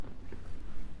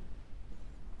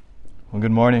Well,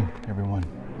 good morning, everyone.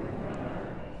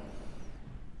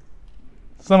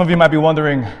 Some of you might be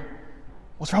wondering,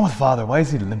 what's wrong with Father? Why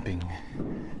is he limping?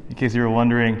 In case you were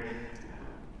wondering,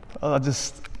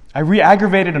 I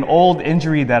re-aggravated an old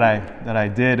injury that I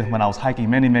did when I was hiking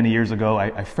many years ago.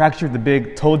 I fractured the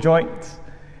big toe joint,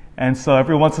 and so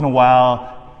every once in a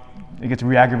while it gets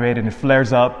re-aggravated and it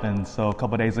flares up. And so a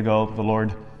couple of days ago, the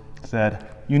Lord said,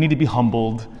 "You need to be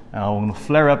humbled. And I'm going to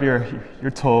flare up your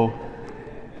toe."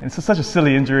 And it's such a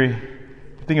silly injury.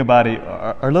 Think about it.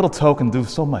 Our little toe can do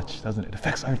so much, doesn't it? It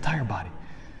affects our entire body.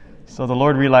 So the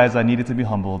Lord realized I needed to be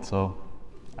humbled, so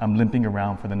I'm limping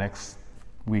around for the next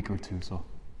week or two.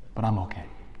 But I'm okay.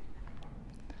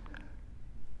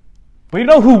 But you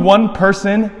know who one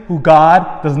person who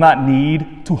God does not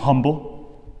need to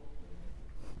humble?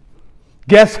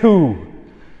 Guess who?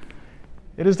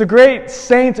 It is the great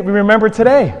saint we remember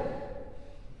today,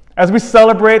 as we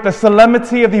celebrate the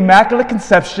solemnity of the Immaculate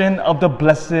Conception of the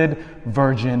Blessed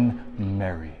Virgin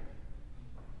Mary.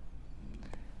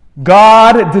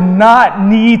 God did not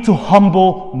need to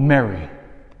humble Mary,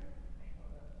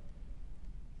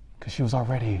 because she was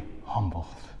already humbled.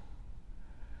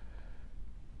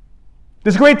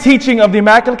 This great teaching of the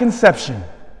Immaculate Conception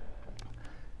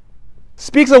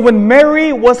speaks of when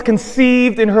Mary was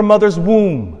conceived in her mother's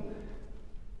womb.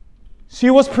 She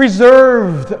was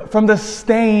preserved from the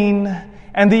stain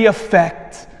and the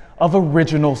effect of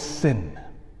original sin.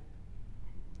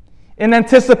 In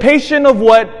anticipation of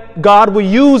what God will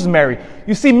use Mary.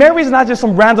 You see, Mary's not just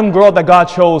some random girl that God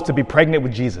chose to be pregnant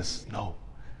with Jesus. No.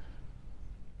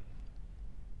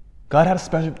 God had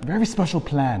a very special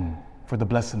plan for the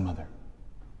Blessed Mother.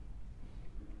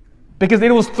 Because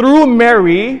it was through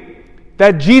Mary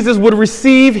that Jesus would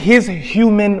receive his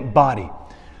human body.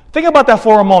 Think about that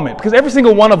for a moment, because every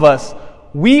single one of us,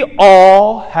 we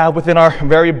all have within our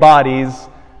very bodies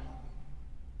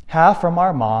half from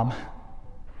our mom,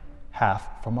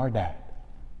 half from our dad.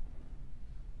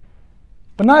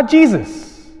 But not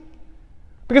Jesus.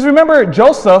 Because remember,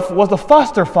 Joseph was the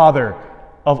foster father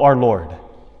of our Lord.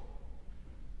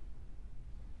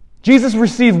 Jesus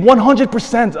received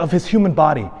 100% of his human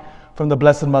body from the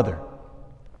Blessed Mother.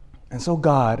 And so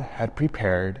God had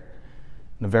prepared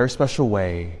in a very special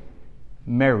way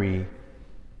Mary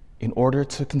in order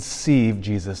to conceive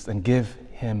Jesus and give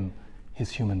him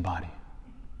his human body.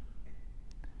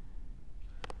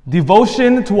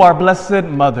 Devotion to our Blessed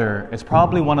Mother is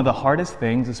probably one of the hardest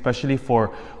things, especially for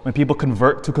when people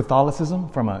convert to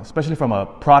Catholicism, especially from a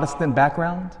Protestant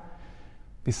background.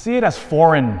 They see it as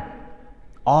foreign,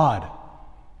 odd.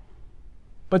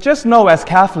 But just know, as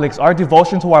Catholics, our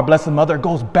devotion to our Blessed Mother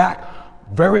goes back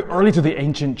very early to the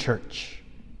ancient church.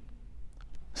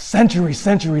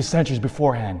 Centuries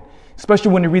beforehand,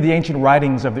 especially when you read the ancient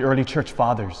writings of the early church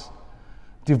fathers.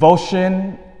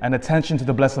 Devotion and attention to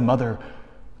the Blessed Mother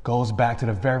goes back to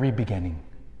the very beginning.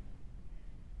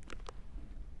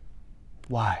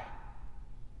 Why?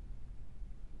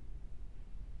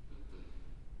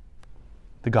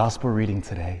 The gospel reading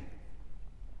today.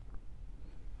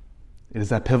 It is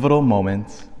that pivotal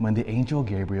moment when the angel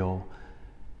Gabriel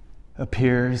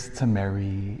appears to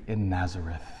Mary in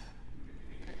Nazareth.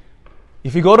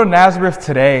 If you go to Nazareth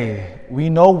today, we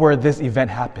know where this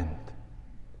event happened.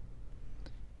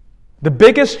 The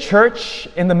biggest church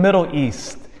in the Middle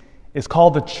East is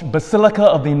called the Basilica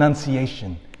of the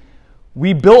Annunciation.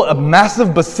 We built a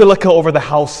massive basilica over the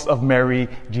house of Mary,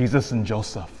 Jesus, and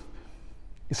Joseph.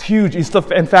 It's huge.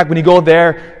 In fact, when you go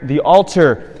there, the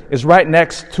altar is right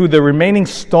next to the remaining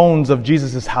stones of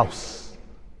Jesus' house.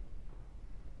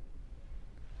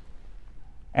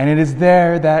 And it is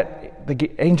there that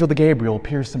the angel Gabriel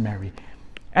appears to Mary.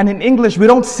 And in English, we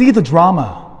don't see the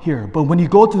drama here, but when you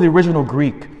go to the original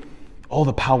Greek, all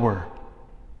the power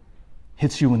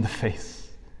hits you in the face.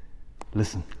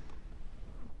 Listen.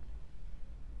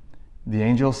 The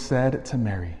angel said to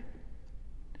Mary,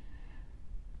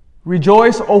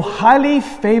 "Rejoice, O highly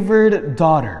favored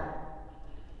daughter."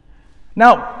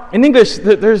 Now, in English,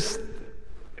 it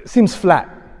seems flat.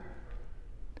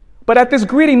 But at this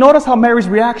greeting, notice how Mary's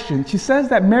reaction. She says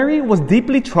that Mary was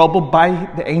deeply troubled by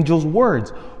the angel's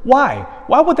words. Why?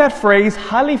 Why would that phrase,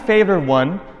 highly favored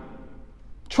one,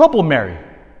 trouble Mary?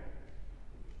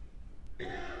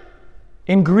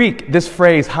 In Greek, this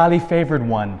phrase, highly favored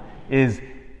one, is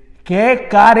ke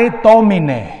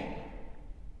karitomine.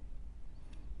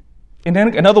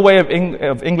 Another way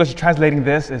of English translating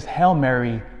this is, Hail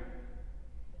Mary,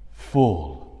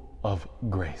 full of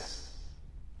grace.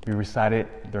 We recite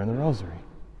it during the rosary.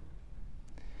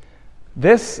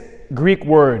 This Greek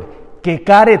word,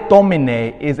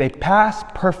 kekaritomine, is a past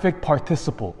perfect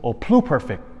participle, or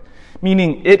pluperfect,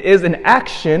 meaning it is an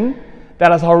action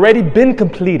that has already been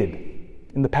completed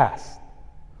in the past.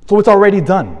 So it's already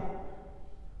done.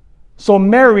 So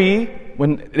Mary,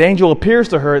 when the angel appears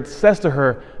to her, it says to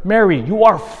her, Mary, you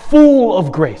are full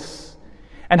of grace.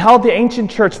 And how the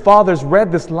ancient church fathers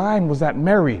read this line was that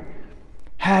Mary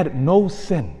had no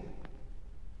sin.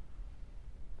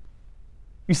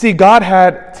 You see, God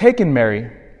had taken Mary,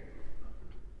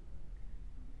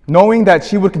 knowing that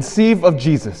she would conceive of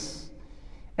Jesus.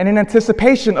 And in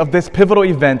anticipation of this pivotal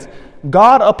event,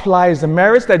 God applies the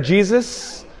merits that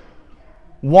Jesus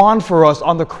won for us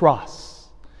on the cross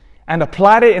and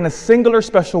applied it in a singular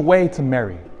special way to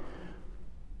Mary.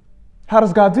 How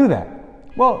does God do that?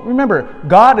 Well, remember,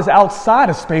 God is outside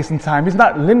of space and time. He's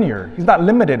not linear. He's not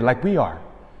limited like we are.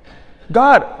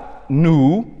 God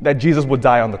knew that Jesus would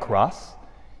die on the cross,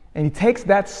 and he takes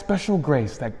that special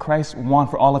grace that Christ won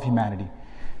for all of humanity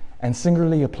and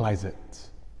singularly applies it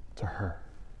to her.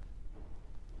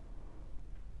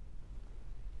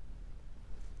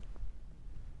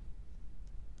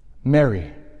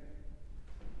 Mary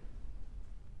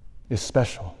is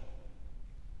special.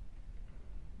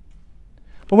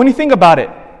 But when you think about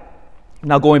it,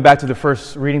 now going back to the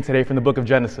first reading today from the book of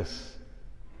Genesis,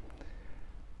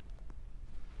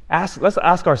 let's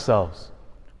ask ourselves,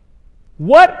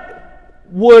 what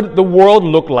would the world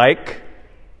look like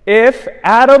if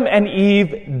Adam and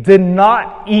Eve did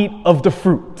not eat of the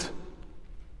fruit?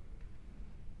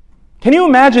 Can you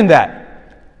imagine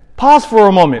that? Pause for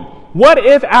a moment. What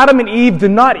if Adam and Eve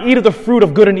did not eat of the fruit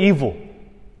of good and evil?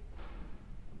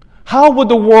 How would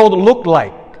the world look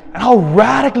like? And how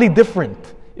radically different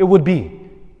it would be.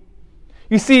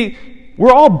 You see,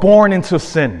 we're all born into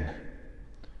sin.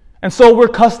 And so we're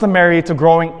customary to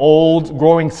growing old,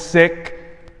 growing sick.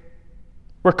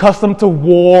 We're accustomed to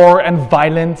war and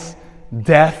violence,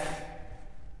 death.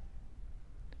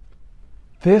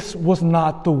 This was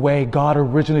not the way God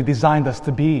originally designed us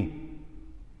to be.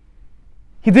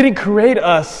 He didn't create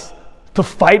us to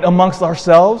fight amongst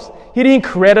ourselves. He didn't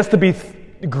create us to be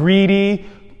greedy,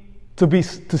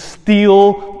 to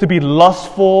steal, to be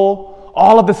lustful,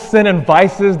 all of the sin and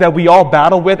vices that we all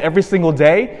battle with every single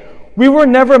day. We were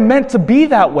never meant to be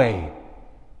that way.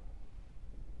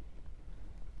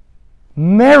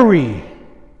 Mary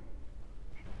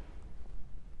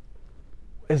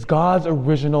is God's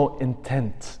original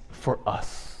intent for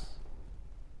us.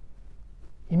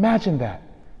 Imagine that.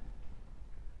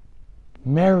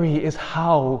 Mary is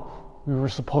how we were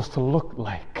supposed to look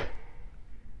like.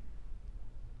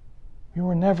 We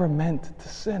were never meant to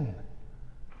sin.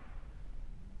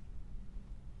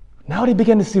 Now they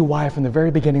begin to see why from the very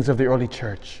beginnings of the early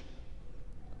church.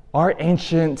 Our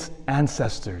ancient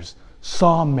ancestors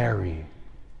saw Mary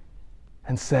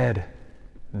and said,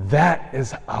 that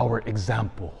is our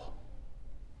example.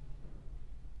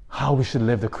 How we should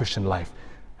live the Christian life.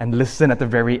 And listen at the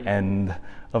very end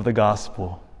of the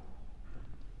gospel.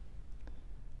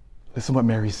 Listen what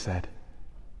Mary said.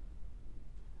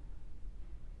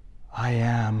 I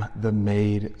am the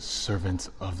maid servant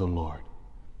of the Lord.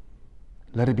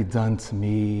 Let it be done to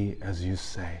me as you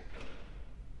say.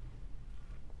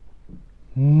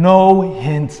 No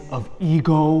hint of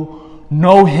ego,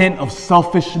 no hint of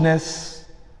selfishness,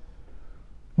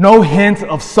 no hint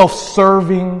of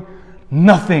self-serving,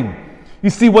 nothing. You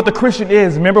see what the Christian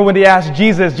is. Remember when they asked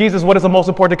Jesus, what is the most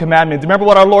important commandment? Remember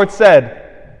what our Lord said?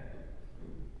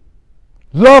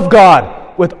 Love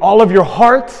God with all of your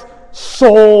heart,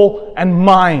 soul, and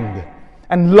mind,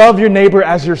 and love your neighbor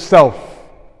as yourself.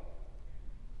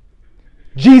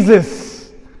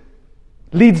 Jesus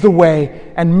leads the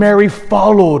way, and Mary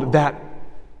followed that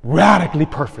radically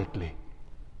perfectly.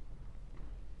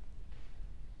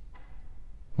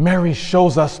 Mary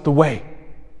shows us the way.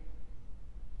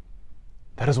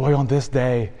 That is why on this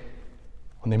day,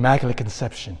 on the Immaculate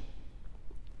Conception,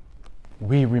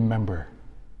 we remember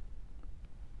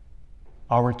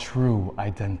our true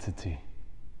identity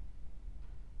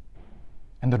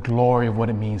and the glory of what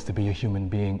it means to be a human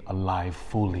being alive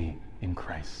fully in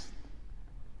Christ.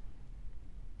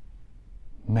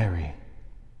 Mary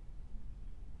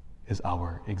is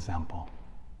our example.